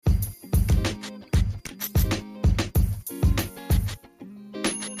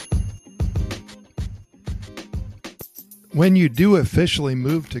When you do officially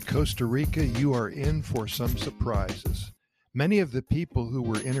move to Costa Rica, you are in for some surprises. Many of the people who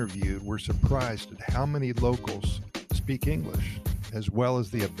were interviewed were surprised at how many locals speak English, as well as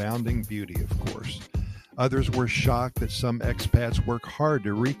the abounding beauty, of course. Others were shocked that some expats work hard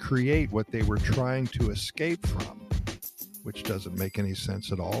to recreate what they were trying to escape from, which doesn't make any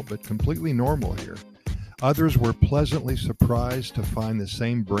sense at all, but completely normal here. Others were pleasantly surprised to find the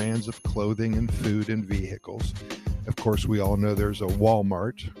same brands of clothing and food and vehicles. Of course, we all know there's a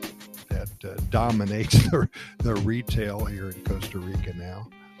Walmart that dominates the retail here in Costa Rica now.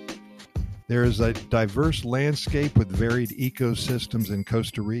 There is a diverse landscape with varied ecosystems in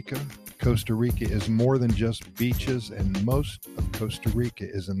Costa Rica. Costa Rica is more than just beaches, and most of Costa Rica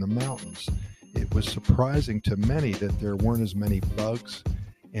is in the mountains. It was surprising to many that there weren't as many bugs,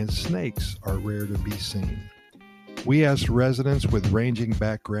 and snakes are rare to be seen. We asked residents with ranging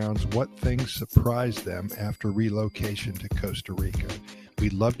backgrounds what things surprised them after relocation to Costa Rica.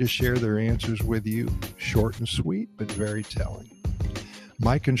 We'd love to share their answers with you, short and sweet, but very telling.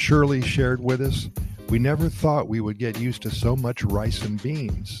 Mike and Shirley shared with us, "We never thought we would get used to so much rice and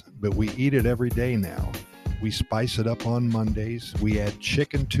beans, but we eat it every day now. We spice it up on Mondays. We add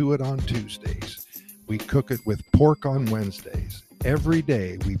chicken to it on Tuesdays. We cook it with pork on Wednesdays. Every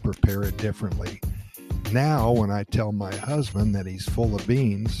day we prepare it differently. Now, when I tell my husband that he's full of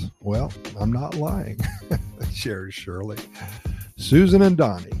beans, well, I'm not lying," shares Shirley. Susan and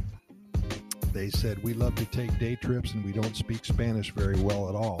Donnie, they said, "We love to take day trips and we don't speak Spanish very well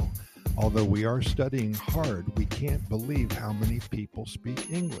at all. Although we are studying hard, we can't believe how many people speak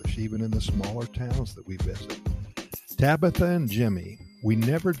English, even in the smaller towns that we visit." Tabitha and Jimmy, "We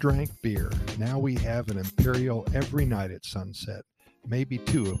never drank beer. Now we have an Imperial every night at sunset, maybe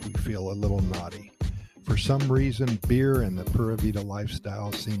two if we feel a little naughty. For some reason, beer and the Pura Vida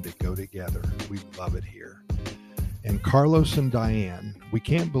lifestyle seem to go together. We love it here." And Carlos and Diane, "We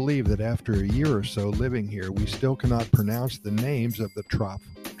can't believe that after a year or so living here, we still cannot pronounce the names of the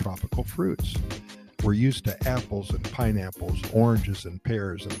tropical fruits. We're used to apples and pineapples, oranges and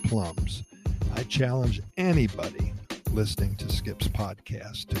pears and plums. I challenge anybody listening to Skip's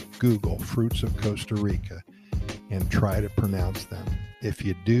podcast to Google fruits of Costa Rica and try to pronounce them. If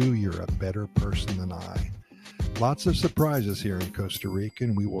you do, you're a better person than I." Lots of surprises here in Costa Rica,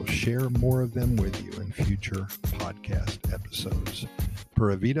 and we will share more of them with you in future podcast episodes.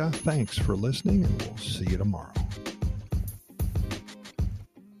 Pura Vida, thanks for listening, and we'll see you tomorrow.